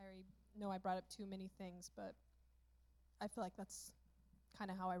know I brought up too many things, but I feel like that's kind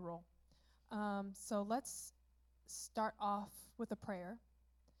of how I roll. So let's start off with a prayer.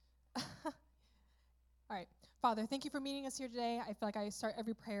 All right. Father, thank you for meeting us here today. I feel like I start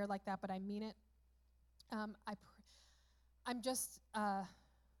every prayer like that, but I mean it. I'm just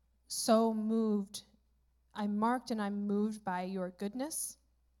so moved. I'm marked and I'm moved by your goodness.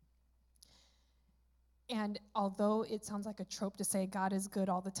 And although it sounds like a trope to say God is good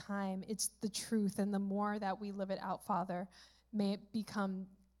all the time, it's the truth. And the more that we live it out, Father, may it become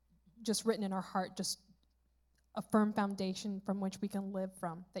just written in our heart, just a firm foundation from which we can live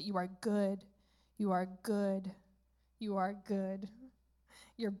from. That you are good, you are good, you are good.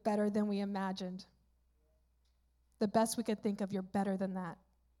 You're better than we imagined. The best we could think of, you're better than that.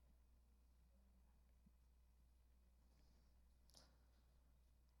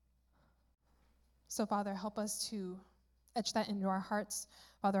 So, Father, help us to etch that into our hearts.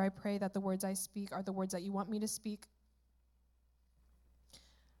 Father, I pray that the words I speak are the words that you want me to speak.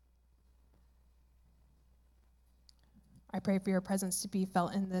 I pray for your presence to be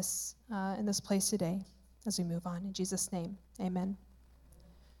felt in this place today as we move on. In Jesus' name, amen.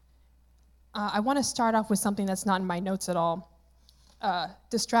 I want to start off with something that's not in my notes at all.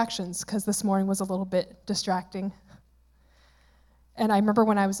 Distractions, because this morning was a little bit distracting. And I remember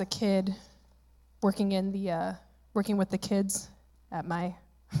when I was a kid, working with the kids at my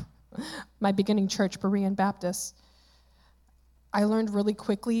beginning church, Berean Baptist, I learned really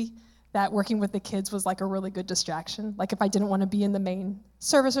quickly that working with the kids was like a really good distraction. Like if I didn't want to be in the main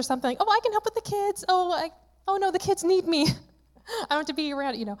service or something, I can help with the kids. Oh no, the kids need me. I don't have to be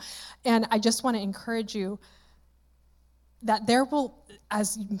around, And I just want to encourage you that there will,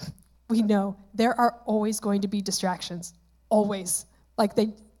 as we know, there are always going to be distractions. Always.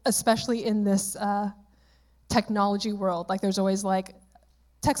 Especially in this technology world, there's always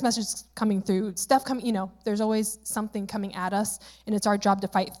text messages coming through, stuff coming, there's always something coming at us, and it's our job to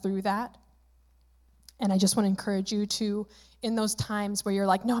fight through that. And I just want to encourage you to, in those times where you're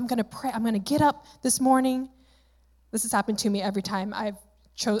like, no, I'm going to pray, I'm going to get up this morning. This has happened to me every time I've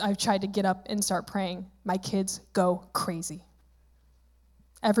tried to get up and start praying. My kids go crazy.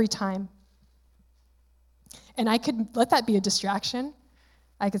 Every time. And I could let that be a distraction.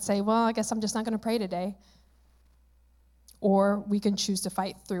 I could say, well, I guess I'm just not going to pray today. Or we can choose to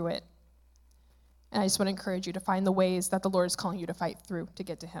fight through it. And I just want to encourage you to find the ways that the Lord is calling you to fight through to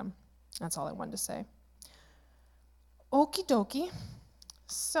get to him. That's all I wanted to say. Okie dokie.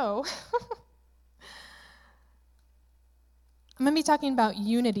 So, I'm going to be talking about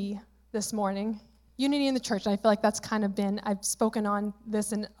unity this morning. Unity in the church. And I feel like that's kind of I've spoken on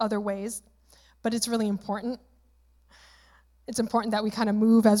this in other ways, but it's really important. It's important that we kind of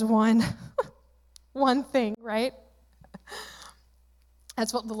move as one thing, right?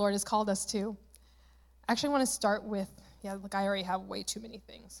 That's what the Lord has called us to. I actually want to start with, I already have way too many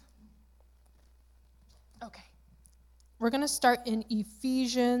things. Okay. We're going to start in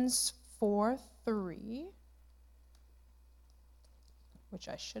Ephesians 4:3, which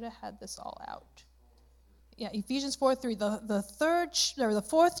I should have had this all out. Yeah, Ephesians 4:3, the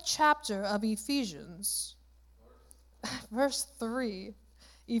fourth chapter of Ephesians. Verse 3,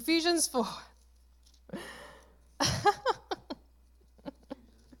 Ephesians 4.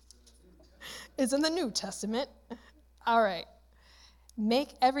 It's in the New Testament. All right. Make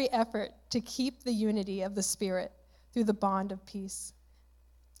every effort to keep the unity of the Spirit through the bond of peace.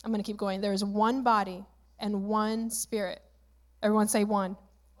 I'm going to keep going. There is one body and one Spirit. Everyone say one.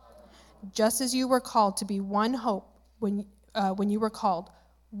 Just as you were called to be one hope when you were called,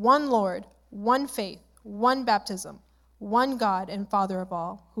 one Lord, one faith, one baptism, one God and Father of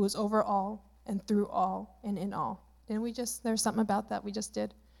all, who is over all and through all and in all. There's something about that we just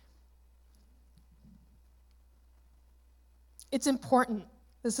did. It's important.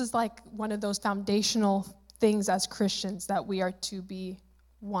 This is one of those foundational things as Christians, that we are to be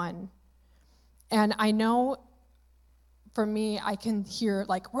one. And I know for me, I can hear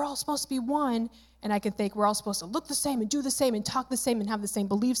we're all supposed to be one, and I can think we're all supposed to look the same and do the same and talk the same and have the same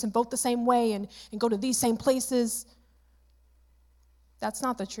beliefs and vote the same way and go to these same places. That's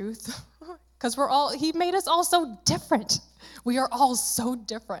not the truth. Because he made us all so different. We are all so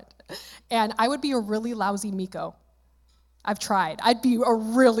different. And I would be a really lousy Miko. I've tried. I'd be a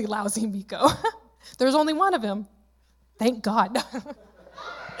really lousy Miko. There's only one of him. Thank God.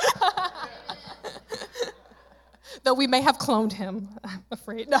 Though we may have cloned him, I'm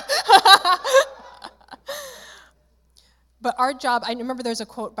afraid. But our job, I remember there's a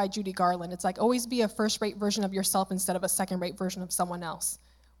quote by Judy Garland. It's always be a first-rate version of yourself instead of a second-rate version of someone else.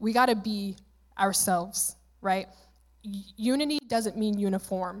 We got to be ourselves, right? Unity doesn't mean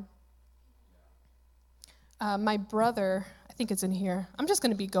uniform. My brother, I think it's in here. I'm just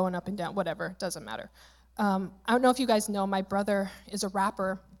going to be going up and down, whatever, doesn't matter. I don't know if you guys know, my brother is a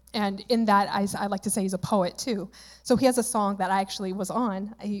rapper, and in that, I like to say he's a poet too. So he has a song that I actually was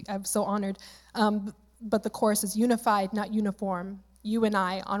on. I'm so honored. But the chorus is unified, not uniform, you and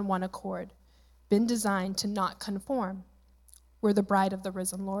I on one accord, been designed to not conform. We're the bride of the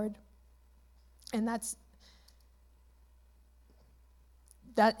risen Lord. And that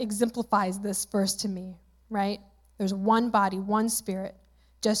exemplifies this verse to me, right? There's one body, one spirit,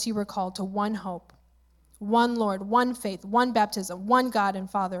 just you were called to one hope, one Lord, one faith, one baptism, one God and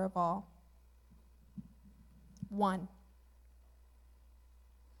Father of all. One.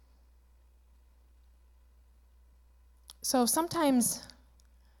 So sometimes,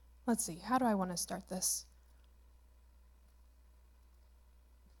 let's see, how do I want to start this?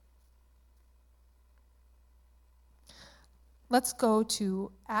 Let's go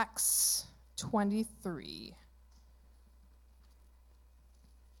to Acts 23.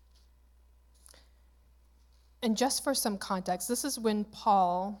 And just for some context, this is when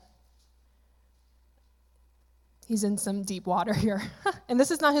Paul, he's in some deep water here. And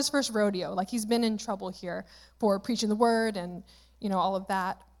this is not his first rodeo. Like, he's been in trouble here for preaching the word and, all of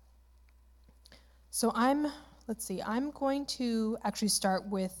that. So I'm going to actually start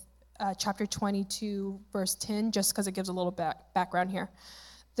with chapter 22, verse 10, just because it gives a little background here.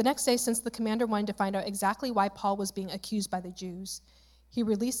 The next day, since the commander wanted to find out exactly why Paul was being accused by the Jews, he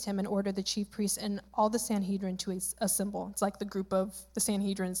released him and ordered the chief priests and all the Sanhedrin to assemble. It's like the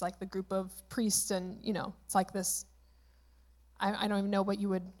Sanhedrin is like the group of priests, and, it's like this. I don't even know what you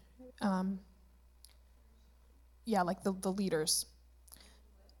would, like the leaders.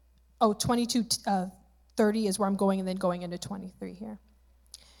 22:30 is where I'm going, and then going into 23 here.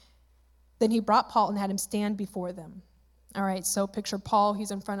 Then he brought Paul and had him stand before them. All right, so picture Paul,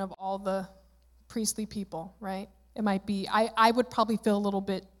 he's in front of all the priestly people, right? It might be, I would probably feel a little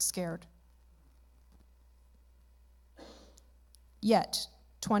bit scared. Yet,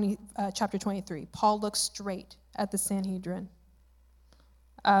 chapter 23, Paul looks straight at the Sanhedrin.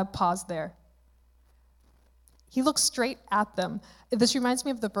 Pause there. He looks straight at them. This reminds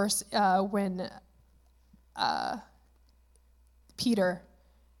me of the verse when Peter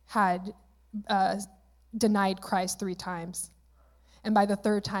had denied Christ 3 times. And by the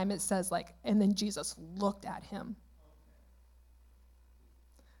 3rd time it says and then Jesus looked at him.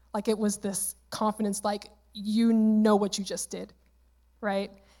 Like it was this confidence, you know what you just did, right?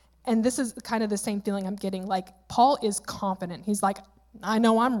 And this is kind of the same feeling I'm getting. Paul is confident. He's like, I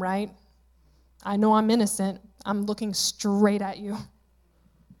know I'm right. I know I'm innocent. I'm looking straight at you.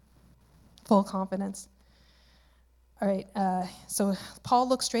 Full confidence. All right, so Paul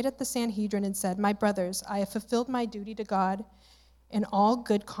looked straight at the Sanhedrin and said, "My brothers, I have fulfilled my duty to God in all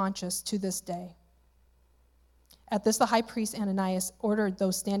good conscience to this day." At this, the high priest Ananias ordered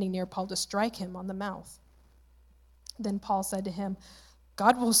those standing near Paul to strike him on the mouth. Then Paul said to him,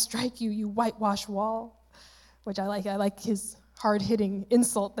 "God will strike you, you whitewashed wall," which I like. I like his hard-hitting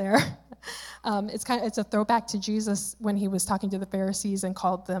insult there. It's a throwback to Jesus when he was talking to the Pharisees and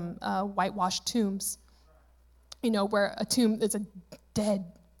called them whitewashed tombs. Where a tomb is a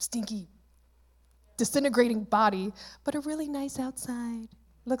dead, stinky, disintegrating body, but a really nice outside.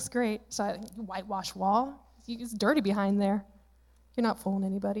 Looks great. So whitewash wall, it's dirty behind there. You're not fooling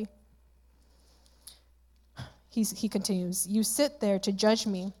anybody. He continues, "You sit there to judge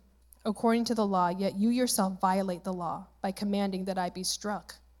me according to the law, yet you yourself violate the law by commanding that I be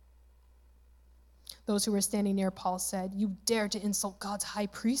struck." Those who were standing near Paul said, "You dare to insult God's high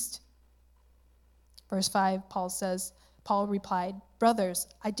priest?" Verse 5, Paul replied, "Brothers,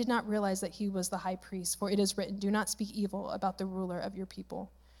 I did not realize that he was the high priest, for it is written, 'Do not speak evil about the ruler of your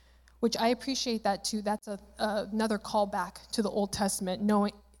people.'" Which I appreciate that too. That's another callback to the Old Testament,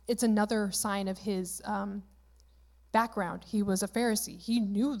 knowing it's another sign of his background. He was a Pharisee. He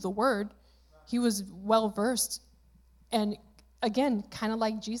knew the word. He was well-versed. And again, kind of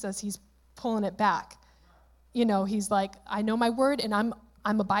like Jesus, he's pulling it back. He's like, I know my word, and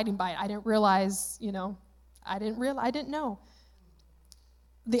I'm abiding by it. I didn't realize, I didn't know.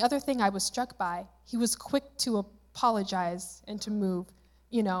 The other thing I was struck by, he was quick to apologize and to move.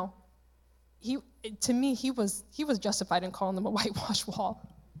 To me, he was justified in calling them a whitewash wall.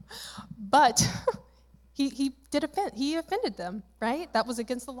 But he offended them, right? That was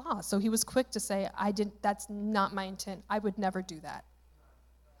against the law. So he was quick to say, that's not my intent. I would never do that.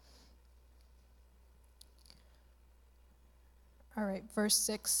 All right, verse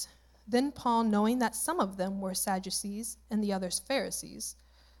 6. Then Paul, knowing that some of them were Sadducees and the others Pharisees.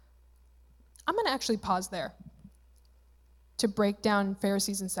 I'm going to actually pause there. to break down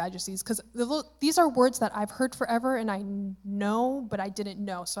Pharisees and Sadducees, because these are words that I've heard forever and I know, but I didn't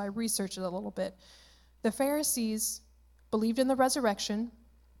know, so I researched it a little bit. The Pharisees believed in the resurrection.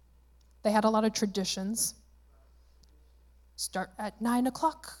 They had a lot of traditions. Start at 9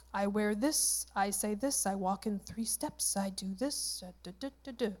 o'clock. I wear this. I say this. I walk in 3 steps. I do this.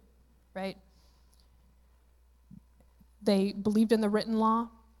 Right? They believed in the written law.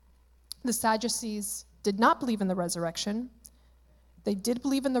 The Sadducees did not believe in the resurrection. They did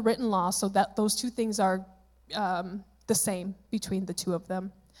believe in the written law, so that those two things are the same between the two of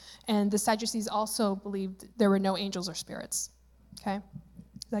them. And the Sadducees also believed there were no angels or spirits. Okay?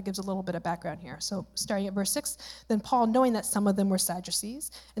 That gives a little bit of background here. So starting at verse 6, then Paul, knowing that some of them were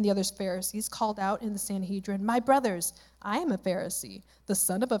Sadducees and the others Pharisees, called out in the Sanhedrin, "My brothers, I am a Pharisee, the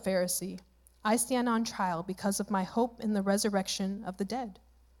son of a Pharisee. I stand on trial because of my hope in the resurrection of the dead."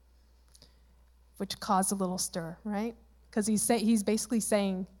 Which caused a little stir, right? Because he's basically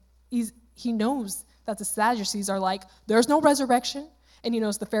saying he knows that the Sadducees are like, there's no resurrection, and he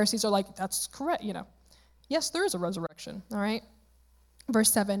knows the Pharisees are like, that's correct, Yes, there is a resurrection, all right?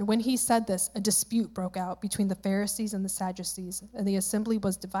 Verse 7, when he said this, a dispute broke out between the Pharisees and the Sadducees, and the assembly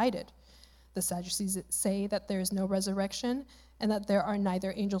was divided. The Sadducees say that there is no resurrection and that there are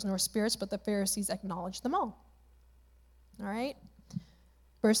neither angels nor spirits, but the Pharisees acknowledge them all. All right?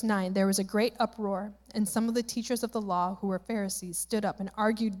 Verse 9, there was a great uproar, and some of the teachers of the law who were Pharisees stood up and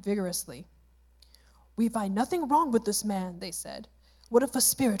argued vigorously. "We find nothing wrong with this man," they said. "What if a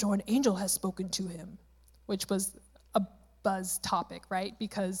spirit or an angel has spoken to him?" Which was a buzz topic, right?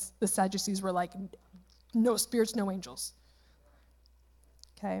 Because the Sadducees were like, no spirits, no angels.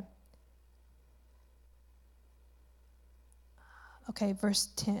 Okay. Okay, verse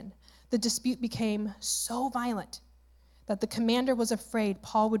 10. The dispute became so violent that the commander was afraid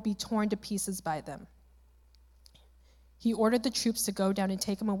Paul would be torn to pieces by them. He ordered the troops to go down and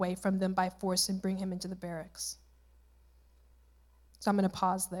take him away from them by force and bring him into the barracks. So I'm going to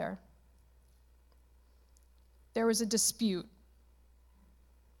pause there. There was a dispute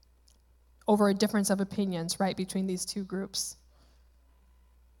over a difference of opinions, right, between these two groups.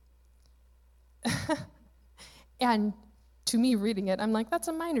 And to me, reading it, I'm like, that's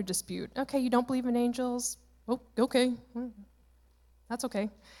a minor dispute. Okay, you don't believe in angels? Oh, okay. That's okay,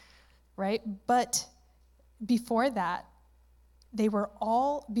 right? But before that,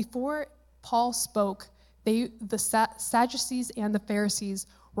 before Paul spoke, the Sadducees and the Pharisees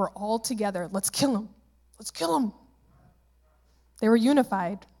were all together. Let's kill him. Let's kill him. They were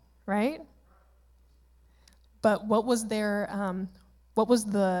unified, right? But what was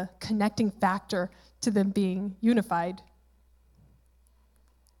the connecting factor to them being unified?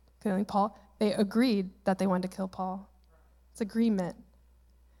 Killing Paul. They agreed that they wanted to kill Paul. It's agreement.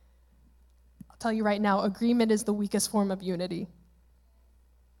 I'll tell you right now, agreement is the weakest form of unity.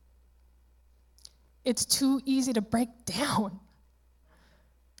 It's too easy to break down.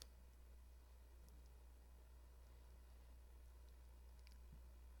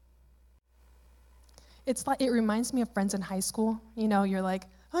 It reminds me of friends in high school. You're like,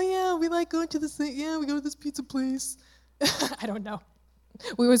 oh yeah, we like going to we go to this pizza place. I don't know.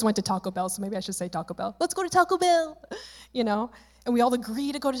 We always went to Taco Bell, so maybe I should say Taco Bell. Let's go to Taco Bell, And we all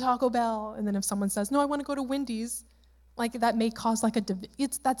agree to go to Taco Bell. And then if someone says, no, I want to go to Wendy's, like that may cause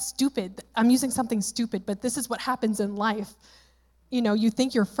that's stupid. I'm using something stupid, but this is what happens in life. You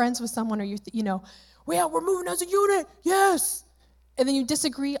think you're friends with someone, or we're moving as a unit, yes. And then you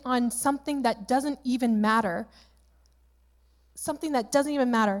disagree on something that doesn't even matter.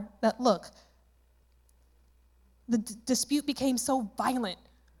 That, look, the dispute became so violent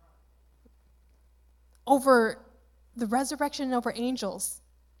over the resurrection and over angels.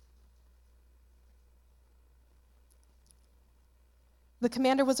 The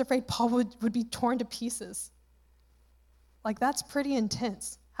commander was afraid Paul would be torn to pieces. Like, that's pretty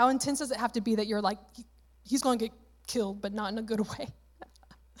intense. How intense does it have to be that you're like, he's going to get killed, but not in a good way?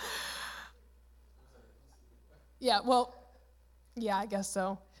 Yeah, I guess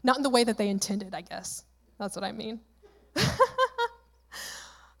so. Not in the way that they intended, I guess. That's what I mean.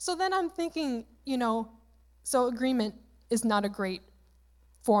 So then I'm thinking, so agreement is not a great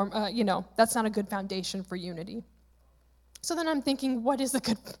form, that's not a good foundation for unity. So then I'm thinking, what is a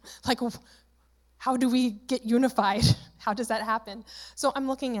good, how do we get unified? How does that happen? So I'm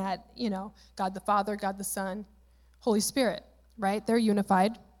looking at, God the Father, God the Son, Holy Spirit, right? They're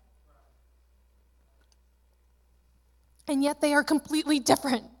unified. And yet they are completely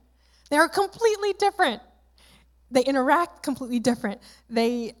different. They are completely different. They interact completely different.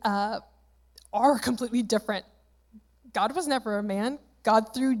 They are completely different. God was never a man.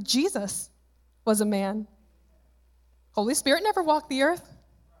 God through Jesus was a man. Holy Spirit never walked the earth.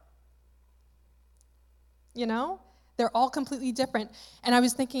 They're all completely different. And I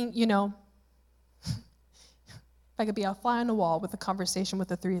was thinking, if I could be a fly on the wall with a conversation with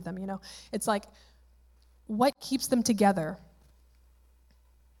the three of them, it's like, what keeps them together?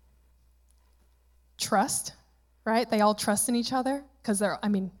 Trust, right? They all trust in each other because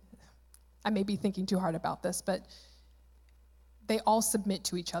I may be thinking too hard about this, but they all submit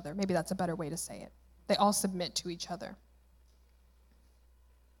to each other. Maybe that's a better way to say it. They all submit to each other.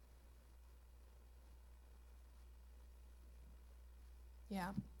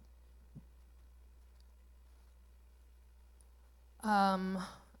 Yeah.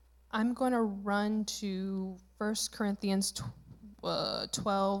 I'm going to run to 1 Corinthians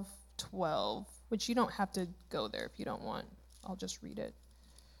 12:12, which you don't have to go there if you don't want. I'll just read it.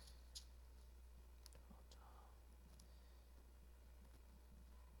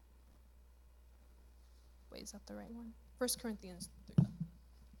 Wait, is that the right one? 1 Corinthians 3.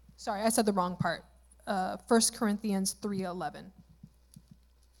 Sorry, I said the wrong part. 1 Corinthians 3:11.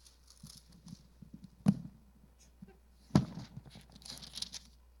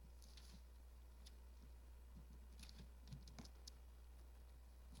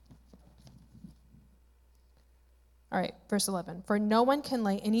 All right, verse 11. For no one can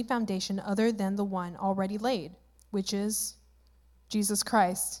lay any foundation other than the one already laid, which is Jesus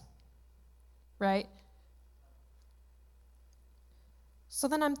Christ, right? So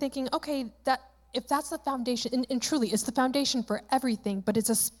then I'm thinking, okay, if that's the foundation, and truly it's the foundation for everything, but it's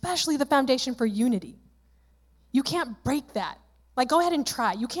especially the foundation for unity. You can't break that. Like, go ahead and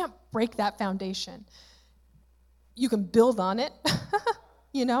try. You can't break that foundation. You can build on it,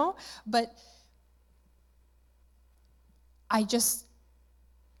 but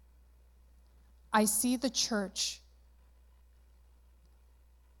I see the church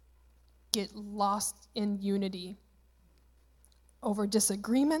get lost in unity over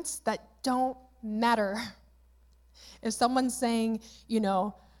disagreements that don't matter. If someone's saying,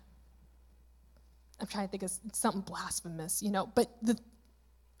 I'm trying to think of something blasphemous, but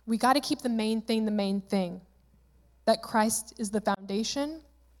we got to keep the main thing, that Christ is the foundation.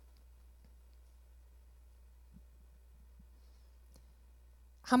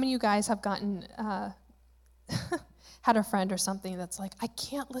 How many of you guys have had a friend or something that's like, I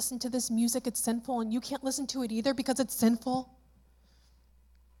can't listen to this music, it's sinful, and you can't listen to it either because it's sinful?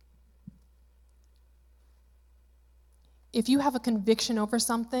 If you have a conviction over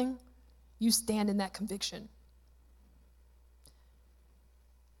something, you stand in that conviction.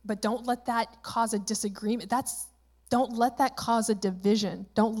 But don't let that cause a disagreement. Don't let that cause a division.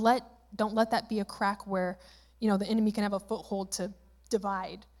 Don't let that be a crack where, the enemy can have a foothold to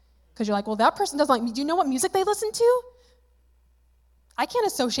divide. Because you're like, well, that person doesn't like me. Do you know what music they listen to? I can't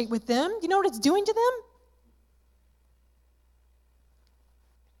associate with them. You know what it's doing to them?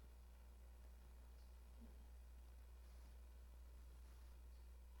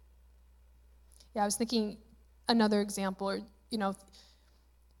 Yeah, I was thinking another example,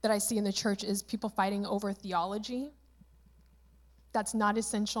 that I see in the church is people fighting over theology. That's not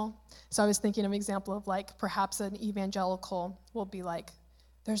essential. So I was thinking of an example of perhaps an evangelical will be like,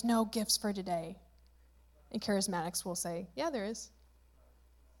 there's no gifts for today. And charismatics will say, yeah, there is.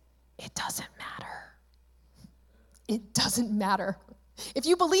 It doesn't matter. It doesn't matter. If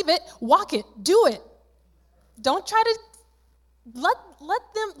you believe it, walk it, do it. Don't try to let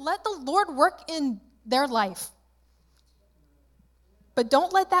the Lord work in their life. But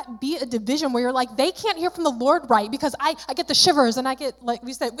don't let that be a division where you're like, they can't hear from the Lord right because I get the shivers and I get, like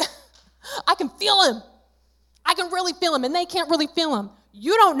we said, I can feel him. I can really feel him and they can't really feel him.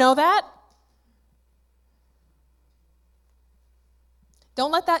 You don't know that.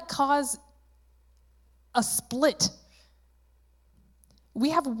 Don't let that cause a split.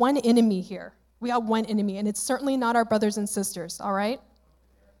 We have one enemy here. We have one enemy, and it's certainly not our brothers and sisters, all right?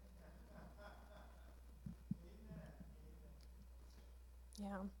 Yeah.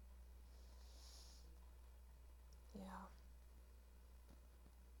 Yeah.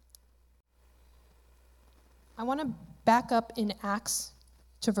 I want to back up in Acts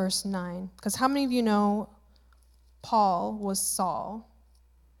to verse 9, because how many of you know Paul was Saul,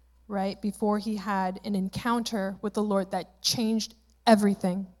 right, before he had an encounter with the Lord that changed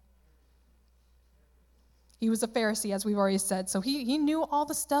everything? He was a Pharisee, as we've already said, so he knew all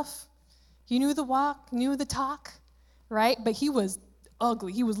the stuff. He knew the walk, knew the talk, right? But he was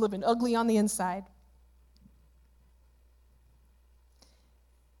ugly. He was living ugly on the inside.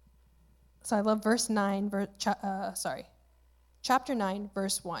 So I love chapter 9,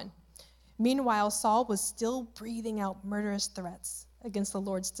 verse 1. Meanwhile, Saul was still breathing out murderous threats against the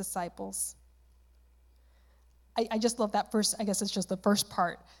Lord's disciples. I just love that first, I guess it's just the first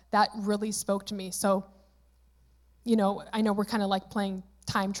part. That really spoke to me. So, I know we're kind of like playing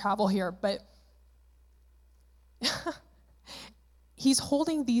time travel here, but he's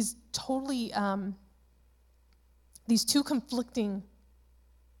holding these totally, these two conflicting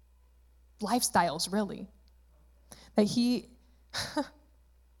lifestyles, really. That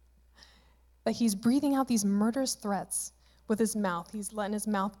he's breathing out these murderous threats with his mouth. He's letting his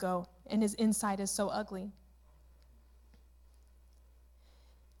mouth go, and his inside is so ugly.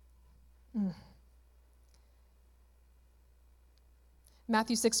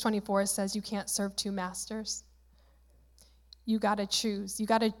 Matthew 6:24 says you can't serve two masters. You got to choose. You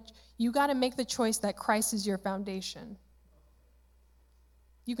got to make the choice that Christ is your foundation.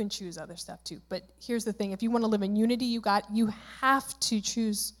 You can choose other stuff too, but here's the thing: if you want to live in unity, you have to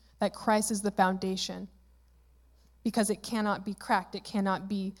choose that Christ is the foundation, because it cannot be cracked, it cannot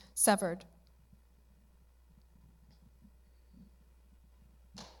be severed.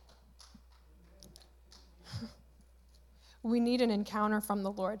 We need an encounter from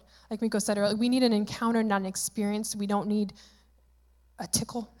the Lord. Like Miko said earlier, we need an encounter, not an experience. We don't need a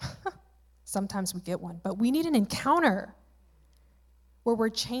tickle. Sometimes we get one, but we need an encounter where we're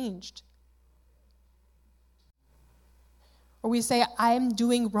changed. Or we say, I'm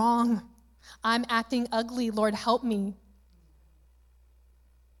doing wrong. I'm acting ugly. Lord, help me.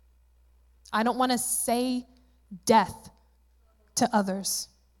 I don't want to say death to others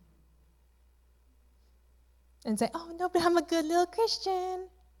and say, oh, no, but I'm a good little Christian.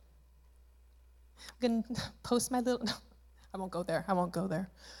 I'm going to post my little, no, I won't go there.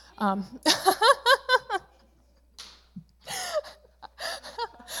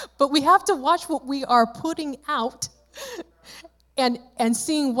 But we have to watch what we are putting out and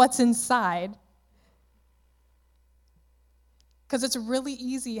seeing what's inside. Because it's really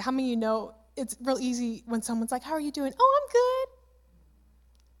easy. How many of you know it's real easy when someone's like, how are you doing? Oh, I'm good.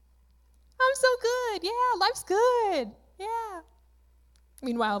 I'm so good. Yeah, life's good. Yeah.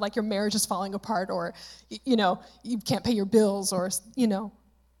 Meanwhile, like your marriage is falling apart, or, you can't pay your bills, or, you're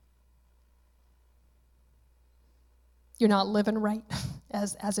not living right,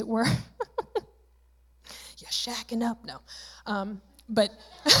 as it were. You're shacking up. No. But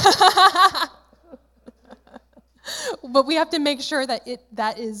but we have to make sure that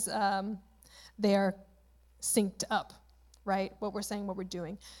that is they're synced up, right? What we're saying, what we're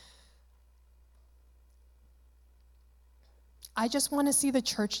doing. I just want to see the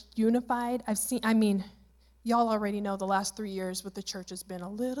church unified. Y'all already know the last 3 years with the church has been a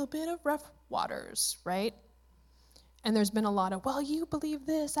little bit of rough waters, right? And there's been a lot of, well, you believe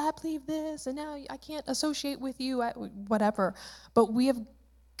this, I believe this, and now I can't associate with you, whatever. But we have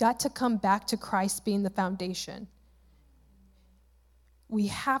got to come back to Christ being the foundation. We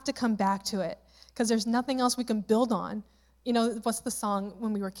have to come back to it, because there's nothing else we can build on. What's the song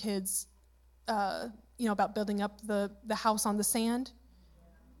when we were kids, about building up the house on the sand?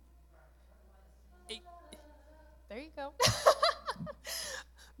 There you go.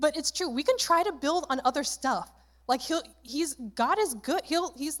 But it's true. We can try to build on other stuff. Like God is good.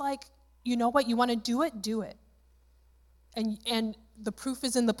 He's like, you know what? You want to do it? Do it. And the proof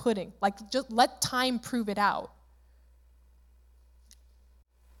is in the pudding. Like, just let time prove it out.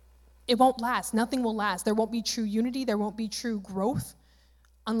 It won't last. Nothing will last. There won't be true unity. There won't be true growth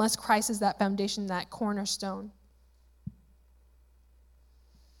unless Christ is that foundation, that cornerstone.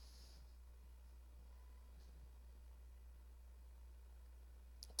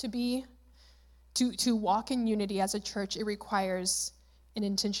 To walk in unity as a church, it requires an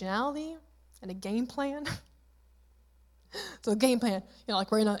intentionality and a game plan. So a game plan,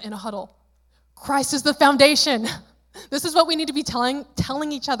 like we're in a huddle. Christ is the foundation. This is what we need to be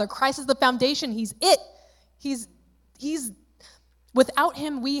telling each other. Christ is the foundation. He's it. He's without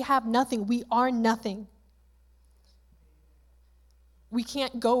him, we have nothing. We are nothing. We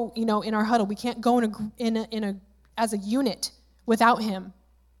can't go, in our huddle. We can't go as a unit without him.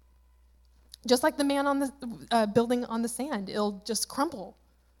 Just like the man on the building on the sand, it'll just crumble.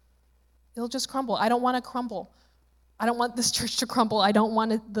 It'll just crumble. I don't want to crumble. I don't want this church to crumble. I don't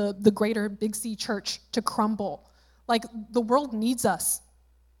want the greater Big C church to crumble. Like, the world needs us.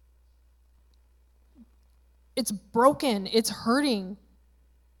 It's broken. It's hurting.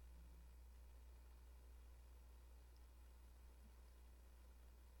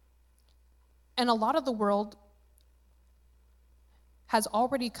 And a lot of the world has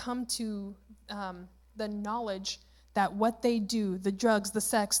already come to the knowledge that what they do, the drugs, the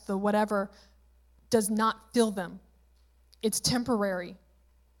sex, the whatever, does not fill them. It's temporary.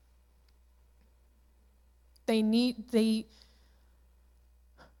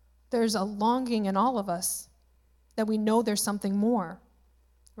 There's a longing in all of us that we know there's something more,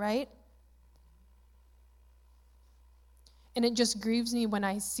 right? And it just grieves me when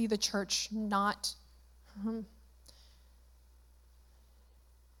I see the church not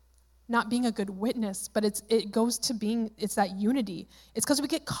being a good witness, but it goes to being, it's that unity. It's because we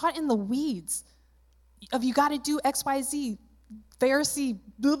get caught in the weeds of you got to do X, Y, Z, Pharisee,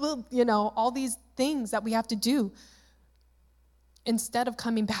 blah, blah, all these things that we have to do. Instead of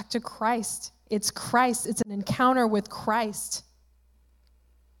coming back to Christ, it's Christ. It's an encounter with Christ.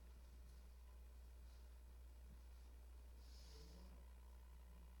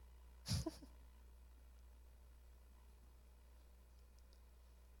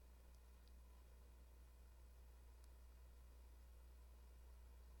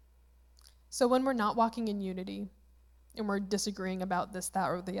 So when we're not walking in unity and we're disagreeing about this, that,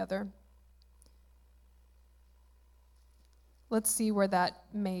 or the other, let's see where that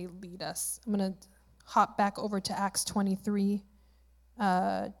may lead us. I'm going to hop back over to Acts 23,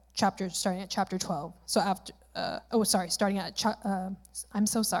 starting at chapter 12. So after, starting at,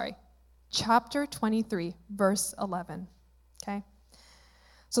 chapter 23, verse 11, okay?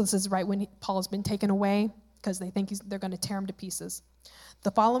 So this is right when Paul has been taken away because they think they're going to tear him to pieces.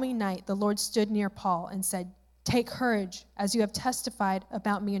 The following night, the Lord stood near Paul and said, "Take courage, as you have testified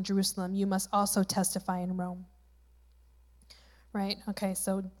about me in Jerusalem, you must also testify in Rome." Right? Okay,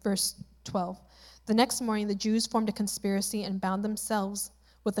 so verse 12. The next morning, the Jews formed a conspiracy and bound themselves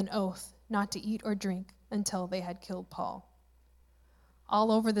with an oath not to eat or drink until they had killed Paul.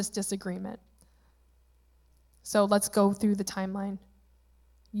 All over this disagreement. So let's go through the timeline.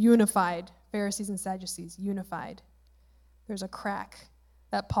 Unified, Pharisees and Sadducees, unified. There's a crack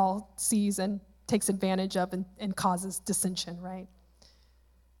that Paul sees and takes advantage of and causes dissension, right?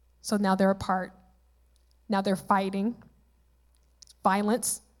 So now they're apart. Now they're fighting.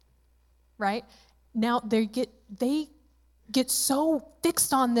 Violence, right? Now they get so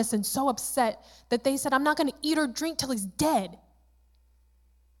fixed on this and so upset that they said, "I'm not going to eat or drink till he's dead."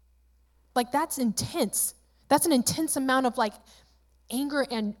 Like, that's intense. That's an intense amount of anger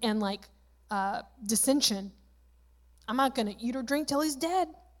and dissension. I'm not going to eat or drink till he's dead.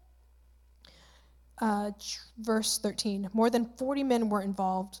 Verse 13, more than 40 men were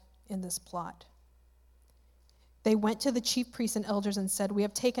involved in this plot. They went to the chief priests and elders and said, "We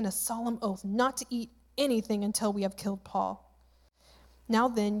have taken a solemn oath not to eat anything until we have killed Paul. Now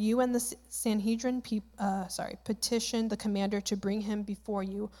then, you and the Sanhedrin petitioned the commander to bring him before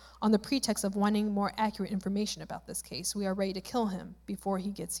you on the pretext of wanting more accurate information about this case. We are ready to kill him before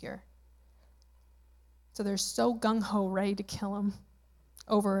he gets here." So they're so gung-ho ready to kill him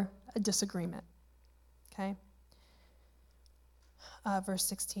over a disagreement. Okay? Verse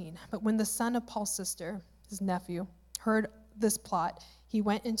 16. But when the son of Paul's sister, his nephew, heard this plot, he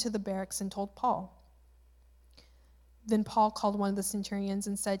went into the barracks and told Paul. Then Paul called one of the centurions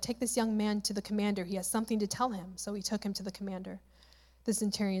and said, "Take this young man to the commander. He has something to tell him." So he took him to the commander. The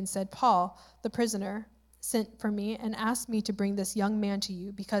centurion said, "Paul, the prisoner, sent for me and asked me to bring this young man to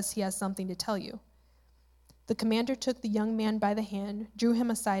you because he has something to tell you." The commander took the young man by the hand, drew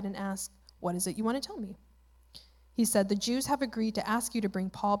him aside, and asked, "What is it you want to tell me?" He said, "The Jews have agreed to ask you to bring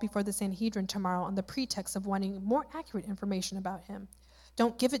Paul before the Sanhedrin tomorrow on the pretext of wanting more accurate information about him.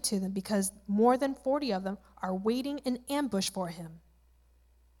 Don't give it to them because more than 40 of them are waiting in ambush for him.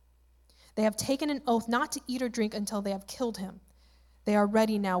 They have taken an oath not to eat or drink until they have killed him. They are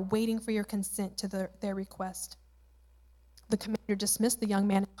ready now, waiting for your consent to their request." The commander dismissed the young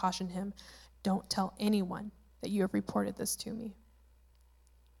man and cautioned him, "Don't tell anyone that you have reported this to me."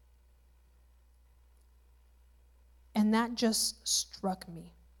 And that just struck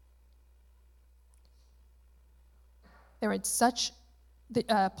me.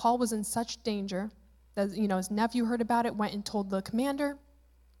 Paul was in such danger that his nephew heard about it, went and told the commander.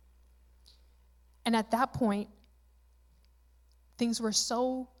 And at that point, things were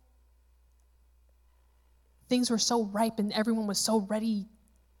so ripe and everyone was so ready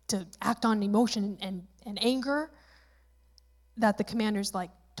to act on emotion and anger that the commander's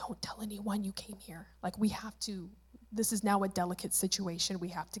like, "Don't tell anyone you came here. This is now a delicate situation we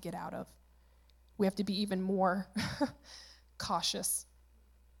have to get out of. We have to be even more cautious."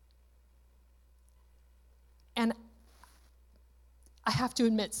 And I have to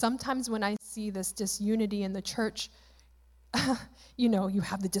admit, sometimes when I see this disunity in the church, you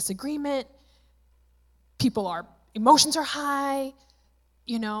have the disagreement, emotions are high,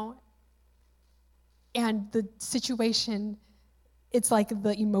 and the situation, it's like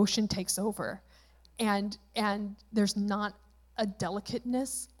the emotion takes over. And there's not a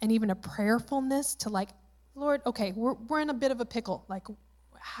delicateness and even a prayerfulness to Lord, okay, we're in a bit of a pickle.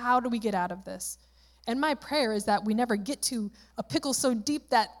 How do we get out of this? And my prayer is that we never get to a pickle so deep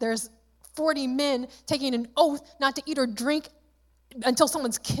that there's 40 men taking an oath not to eat or drink until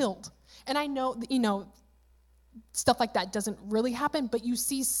someone's killed. And I know, stuff like that doesn't really happen, but you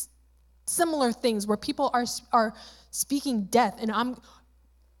see similar things where people are speaking death, and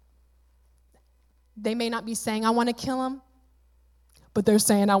they may not be saying, I want to kill him, but they're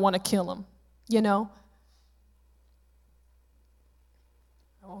saying, I want to kill him, I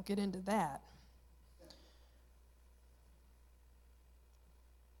won't get into that.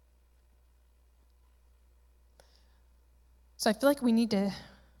 So I feel like we need to,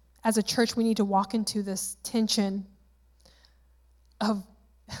 as a church, we need to walk into this tension of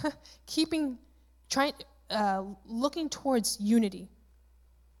looking towards unity,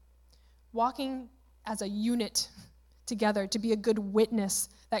 walking as a unit together to be a good witness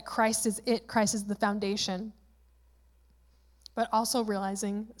that Christ is it, Christ is the foundation. But also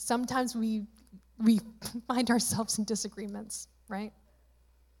realizing sometimes we find ourselves in disagreements, right?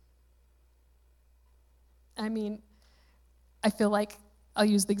 I mean, I feel like I'll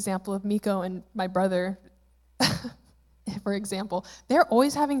use the example of Miko and my brother, for example. They're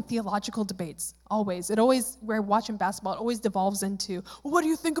always having theological debates, always. We're watching basketball, it always devolves into, well, what do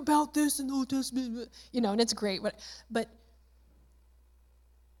you think about this in the Old Testament? And it's great. But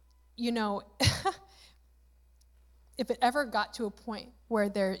if it ever got to a point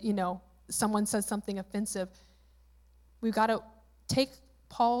where someone says something offensive, we've got to take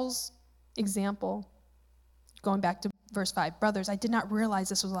Paul's example, going back to verse 5. Brothers, I did not realize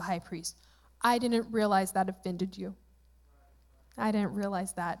this was a high priest. I didn't realize that offended you. I didn't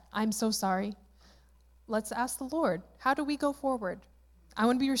realize that. I'm so sorry. Let's ask the Lord, how do we go forward? I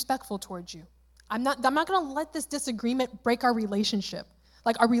want to be respectful towards you. I'm not going to let this disagreement break our relationship.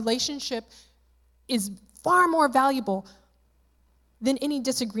 Like, our relationship is far more valuable than any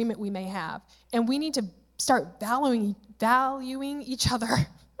disagreement we may have. And we need to start valuing each other.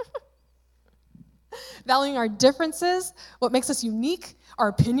 Valuing our differences, what makes us unique, our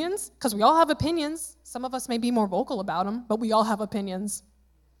opinions, because we all have opinions. Some of us may be more vocal about them, but we all have opinions.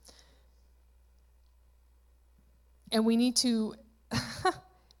 And we need to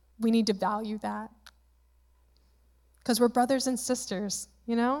value that. Because we're brothers and sisters,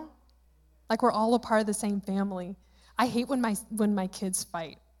 Like, we're all a part of the same family. I hate when my kids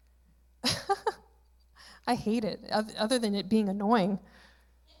fight. I hate it, other than it being annoying.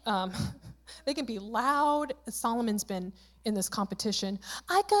 They can be loud. Solomon's been in this competition.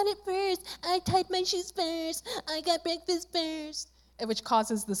 I got it first. I tied my shoes first. I got breakfast first. Which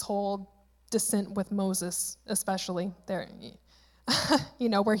causes this whole dissent with Moses, especially there,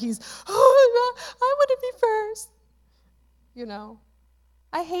 where he's, I want to be first.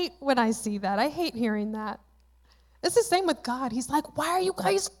 I hate when I see that. I hate hearing that. It's the same with God. He's like, why are you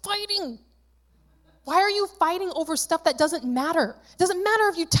guys fighting? Why are you fighting over stuff that doesn't matter? It doesn't matter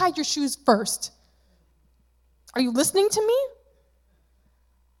if you tied your shoes first. Are you listening to me?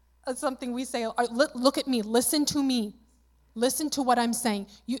 That's something we say, look at me, listen to me. Listen to what I'm saying.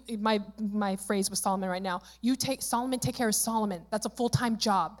 My phrase with Solomon right now, Solomon, take care of Solomon. That's a full-time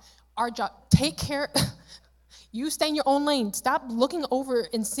job. Our job, take care, you stay in your own lane. Stop looking over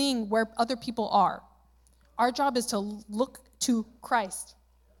and seeing where other people are. Our job is to look to Christ.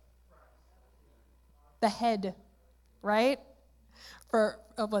 The head, right?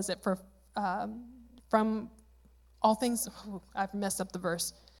 From all things, I've messed up the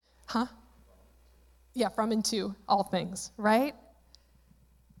verse. Yeah, from and to all things, right?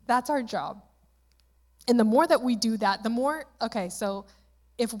 That's our job. And the more that we do that, so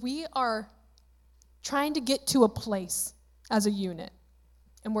if we are trying to get to a place as a unit,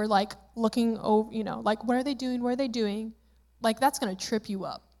 and we're like looking over, like, what are they doing? What are they doing? Like, that's going to trip you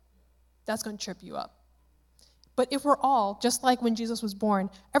up. That's going to trip you up. But if we're all, just like when Jesus was born,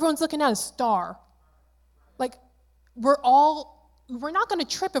 everyone's looking at a star. Like, we're not going to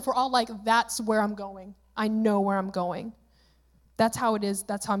trip if we're all like, that's where I'm going. I know where I'm going. That's how it is.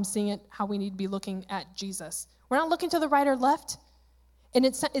 That's how I'm seeing it, how we need to be looking at Jesus. We're not looking to the right or left. And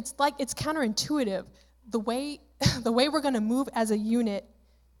it's like, it's counterintuitive. The way we're going to move as a unit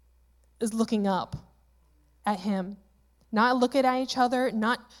is looking up at him. Not looking at each other,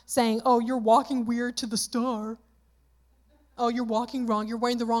 not saying, oh, you're walking weird to the star. Oh, you're walking wrong. You're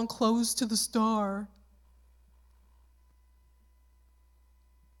wearing the wrong clothes to the star.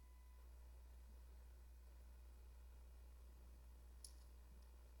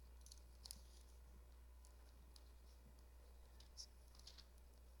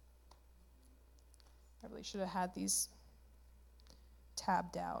 I really should have had these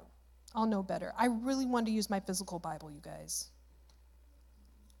tabbed out. I'll know better. I really wanted to use my physical Bible, you guys.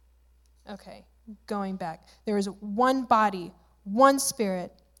 Okay, going back. There is one body, one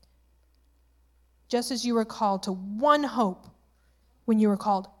spirit, just as you were called to one hope when you were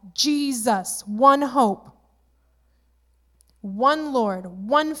called Jesus, one hope, one Lord,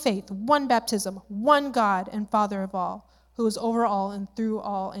 one faith, one baptism, one God and Father of all, who is over all and through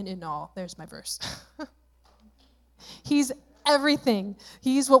all and in all. There's my verse. He's everything.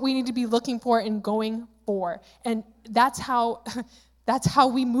 He's what we need to be looking for and going for. And that's how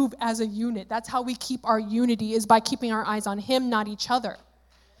we move as a unit. That's how we keep our unity, is by keeping our eyes on him, not each other.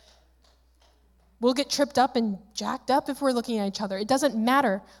 We'll get tripped up and jacked up if we're looking at each other. It doesn't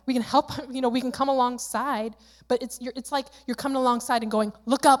matter. We can help, we can come alongside, but it's like you're coming alongside and going,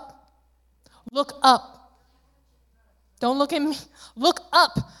 look up. Look up. Don't look at me. Look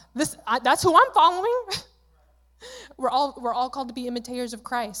up. That's who I'm following. We're all called to be imitators of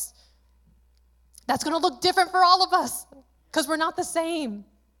Christ. That's going to look different for all of us because we're not the same.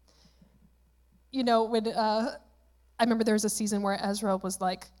 When I remember there was a season where Ezra was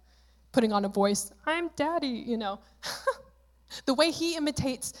like putting on a voice, I'm daddy, The way he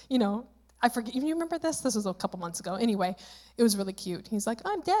imitates, I forget, you remember this? This was a couple months ago. Anyway, it was really cute. He's like,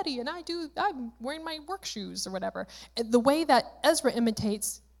 I'm daddy, and I'm wearing my work shoes or whatever. And the way that Ezra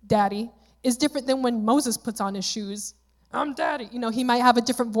imitates daddy is different than when Moses puts on his shoes. I'm daddy. He might have a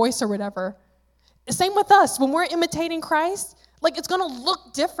different voice or whatever. Same with us. When we're imitating Christ, it's going to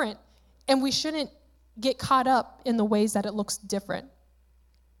look different. And we shouldn't get caught up in the ways that it looks different.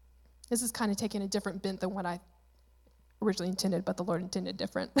 This is kind of taking a different bent than what I originally intended, but the Lord intended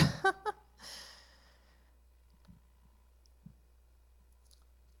different.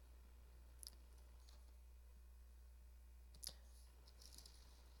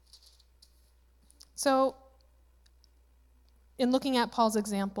 So, in looking at Paul's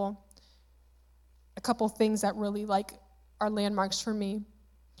example, a couple things that really are landmarks for me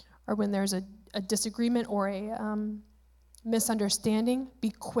are when there's a disagreement or a misunderstanding,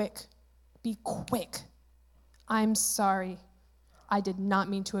 be quick. Be quick. I'm sorry. I did not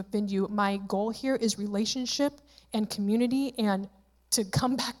mean to offend you. My goal here is relationship and community and to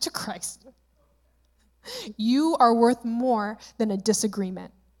come back to Christ. You are worth more than a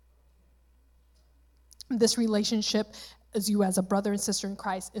disagreement. This relationship as you as a brother and sister in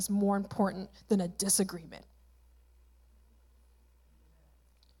Christ is more important than a disagreement.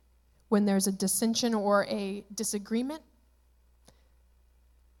 When there's a dissension or a disagreement,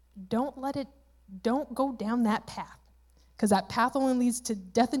 don't go down that path, because that path only leads to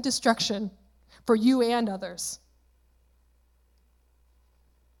death and destruction for you and others.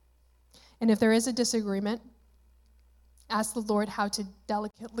 And if there is a disagreement, ask the Lord how to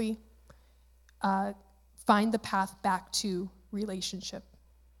delicately find the path back to relationship.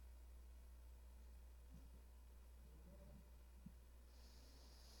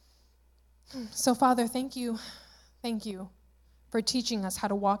 So, Father, thank you for teaching us how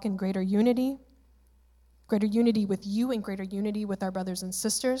to walk in greater unity with you and greater unity with our brothers and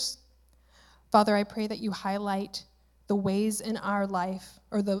sisters. Father, I pray that you highlight the ways in our life,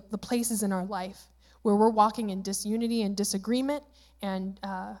 or the places in our life where we're walking in disunity and disagreement and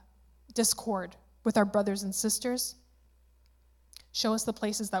discord with our brothers and sisters. Show us the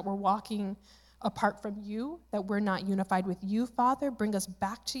places that we're walking apart from you, that we're not unified with you, Father. Bring us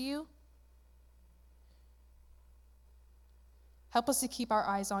back to you. Help us to keep our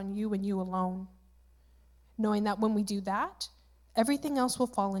eyes on you and you alone, knowing that when we do that, everything else will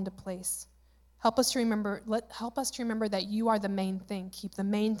fall into place. Help us to remember that you are the main thing. Keep the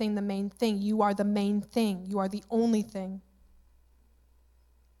main thing the main thing. You are the main thing. You are the only thing.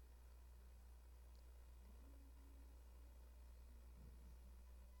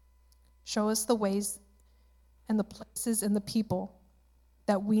 Show us the ways and the places and the people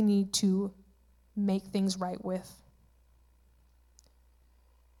that we need to make things right with.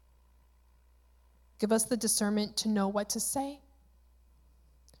 Give us the discernment to know what to say,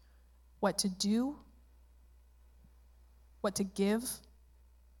 what to do, what to give.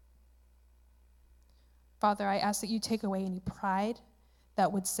 Father, I ask that you take away any pride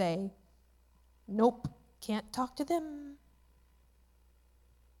that would say, nope, can't talk to them.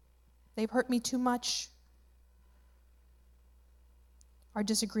 They've hurt me too much. Our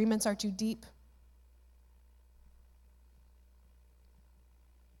disagreements are too deep.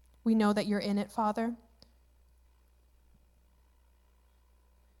 We know that you're in it, Father.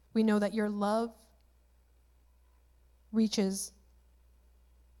 We know that your love reaches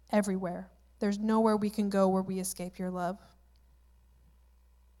everywhere. There's nowhere we can go where we escape your love.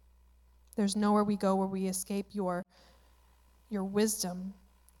 There's nowhere we go where we escape your wisdom,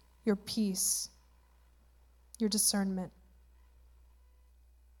 your peace, your discernment.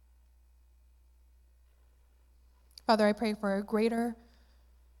 Father, I pray for a greater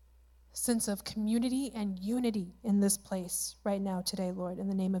sense of community and unity in this place right now today, Lord, in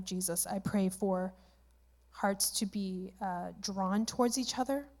the name of Jesus. I pray for hearts to be drawn towards each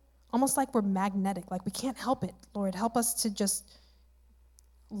other, almost like we're magnetic, like we can't help it. Lord, help us to just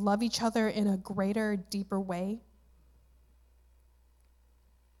love each other in a greater, deeper way.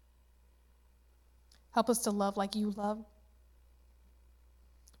 Help us to love like you love,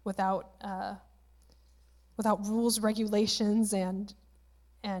 without rules, regulations, and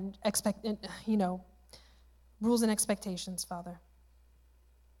rules and expectations, Father,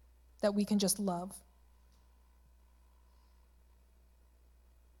 that we can just love.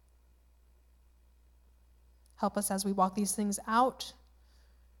 Help us as we walk these things out,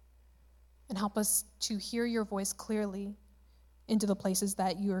 and help us to hear your voice clearly into the places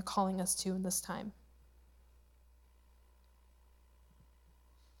that you are calling us to in this time.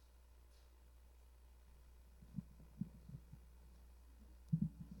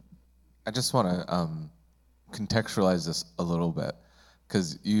 I just want to contextualize this a little bit,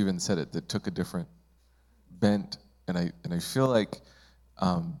 because you even said it, that took a different bent, and I feel like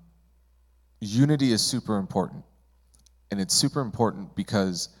unity is super important, and it's super important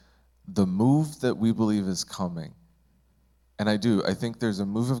because the move that we believe is coming, and I think there's a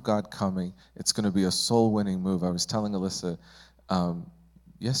move of God coming. It's going to be a soul-winning move. I was telling Alyssa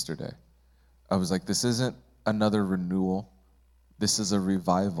yesterday, I was like, this isn't another renewal, this is a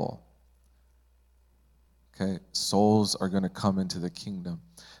revival. Okay, souls are going to come into the kingdom.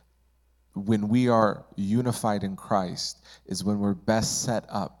 When we are unified in Christ is when we're best set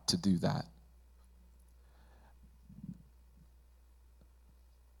up to do that.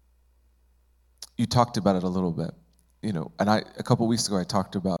 You talked about it a little bit, and a couple weeks ago I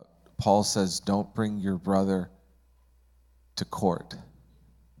talked about, Paul says, don't bring your brother to court.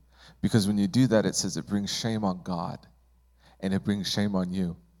 Because when you do that, it says it brings shame on God, and it brings shame on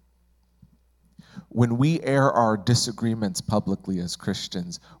you. When we air our disagreements publicly as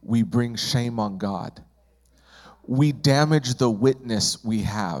Christians, we bring shame on God. We damage the witness we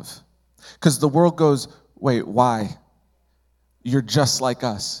have. Because the world goes, wait, why? You're just like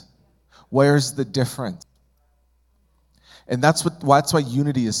us. Where's the difference? And that's why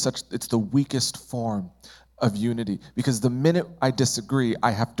unity is it's the weakest form of unity. Because the minute I disagree,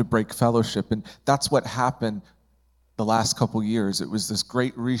 I have to break fellowship. And that's what happened the last couple years. It was this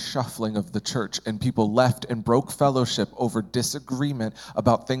great reshuffling of the church, and people left and broke fellowship over disagreement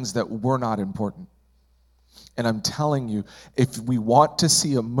about things that were not important. And I'm telling you, if we want to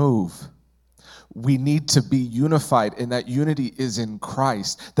see a move, we need to be unified, and that unity is in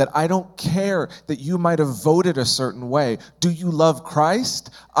Christ. That I don't care that you might have voted a certain way. Do you love Christ?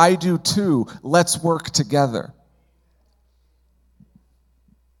 I do too. Let's work together.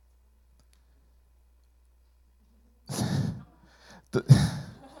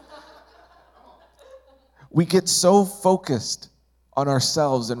 We get so focused on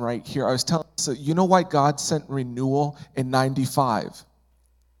ourselves and right here. I was telling you, you know why God sent renewal in 95?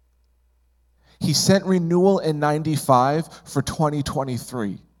 He sent renewal in 95 for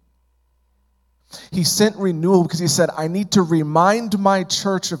 2023. He sent renewal because he said, I need to remind my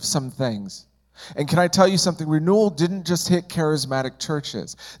church of some things. And can I tell you something? Renewal didn't just hit charismatic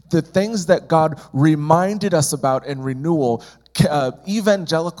churches. The things that God reminded us about in renewal,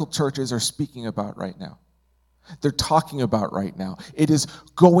 evangelical churches are speaking about right now. They're talking about right now. It is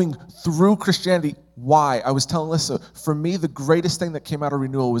going through Christianity. Why? I was telling Alyssa, for me, the greatest thing that came out of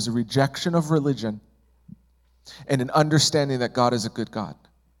renewal was a rejection of religion and an understanding that God is a good God.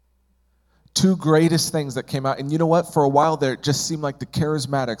 Two greatest things that came out. And you know what? For a while there, it just seemed like the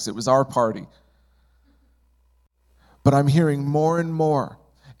charismatics, it was our party. But I'm hearing more and more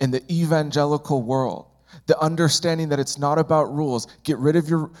in the evangelical world, the understanding that it's not about rules. Get rid of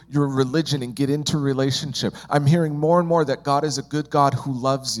your religion and get into relationship. I'm hearing more and more that God is a good God who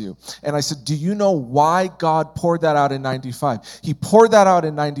loves you. And I said, do you know why God poured that out in 95? He poured that out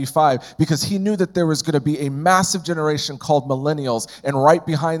in 95 because he knew that there was going to be a massive generation called millennials, and right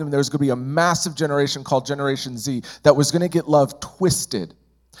behind them there was going to be a massive generation called Generation Z that was going to get love twisted,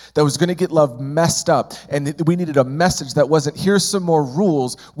 that was going to get love messed up. And we needed a message that wasn't, here's some more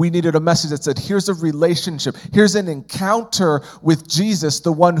rules. We needed a message that said, here's a relationship. Here's an encounter with Jesus,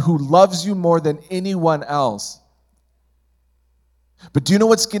 the one who loves you more than anyone else. But do you know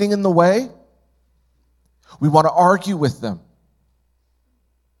what's getting in the way? We want to argue with them.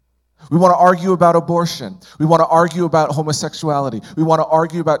 We want to argue about abortion. We want to argue about homosexuality. We want to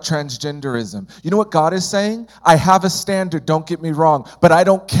argue about transgenderism. You know what God is saying? I have a standard, don't get me wrong, but I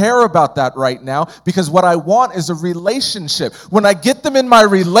don't care about that right now because what I want is a relationship. When I get them in my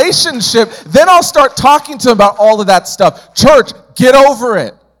relationship, then I'll start talking to them about all of that stuff. Church, get over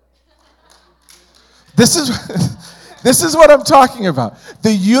it. This is what I'm talking about.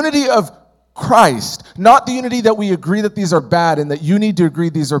 The unity of Christ, not the unity that we agree that these are bad and that you need to agree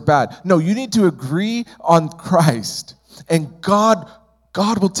these are bad. No, you need to agree on Christ, and God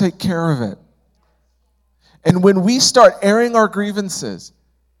will take care of it. And when we start airing our grievances,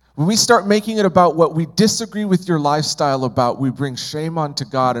 when we start making it about what we disagree with your lifestyle about, we bring shame onto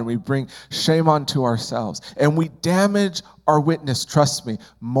God and we bring shame onto ourselves. And we damage our witness. Trust me,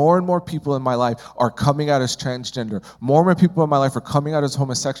 more and more people in my life are coming out as transgender. More and more people in my life are coming out as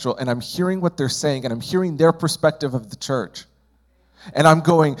homosexual. And I'm hearing what they're saying and I'm hearing their perspective of the church. And I'm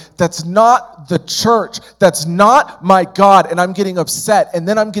going, that's not the church. That's not my God. And I'm getting upset. And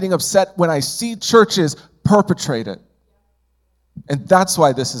then I'm getting upset when I see churches perpetrate it. And that's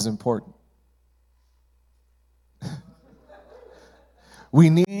why this is important. We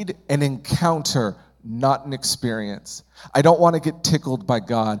need an encounter, not an experience. I don't want to get tickled by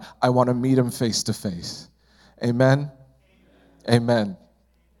God. I want to meet him face to face. Amen? Amen.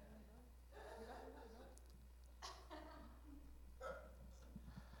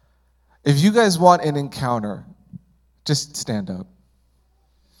 If you guys want an encounter, just stand up.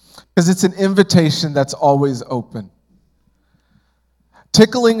 Because it's an invitation that's always open.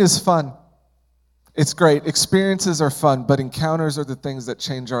 Tickling is fun. It's great. Experiences are fun, but encounters are the things that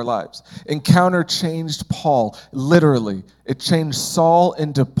change our lives. Encounter changed Paul, literally. It changed Saul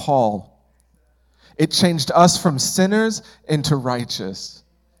into Paul. It changed us from sinners into righteous.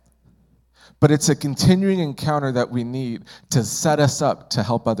 But it's a continuing encounter that we need to set us up to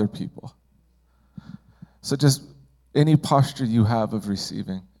help other people. So just any posture you have of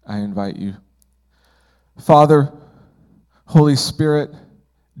receiving, I invite you. Father, Holy Spirit,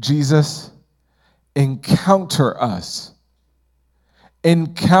 Jesus, encounter us.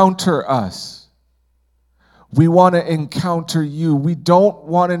 Encounter us. We want to encounter you. We don't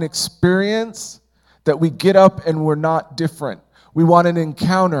want an experience that we get up and we're not different. We want an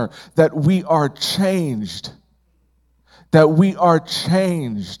encounter that we are changed. That we are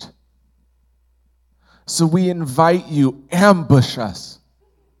changed. So we invite you, ambush us.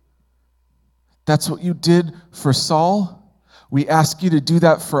 That's what you did for Saul. We ask you to do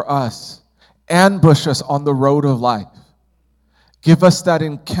that for us. Ambush us on the road of life. Give us that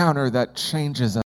encounter that changes us.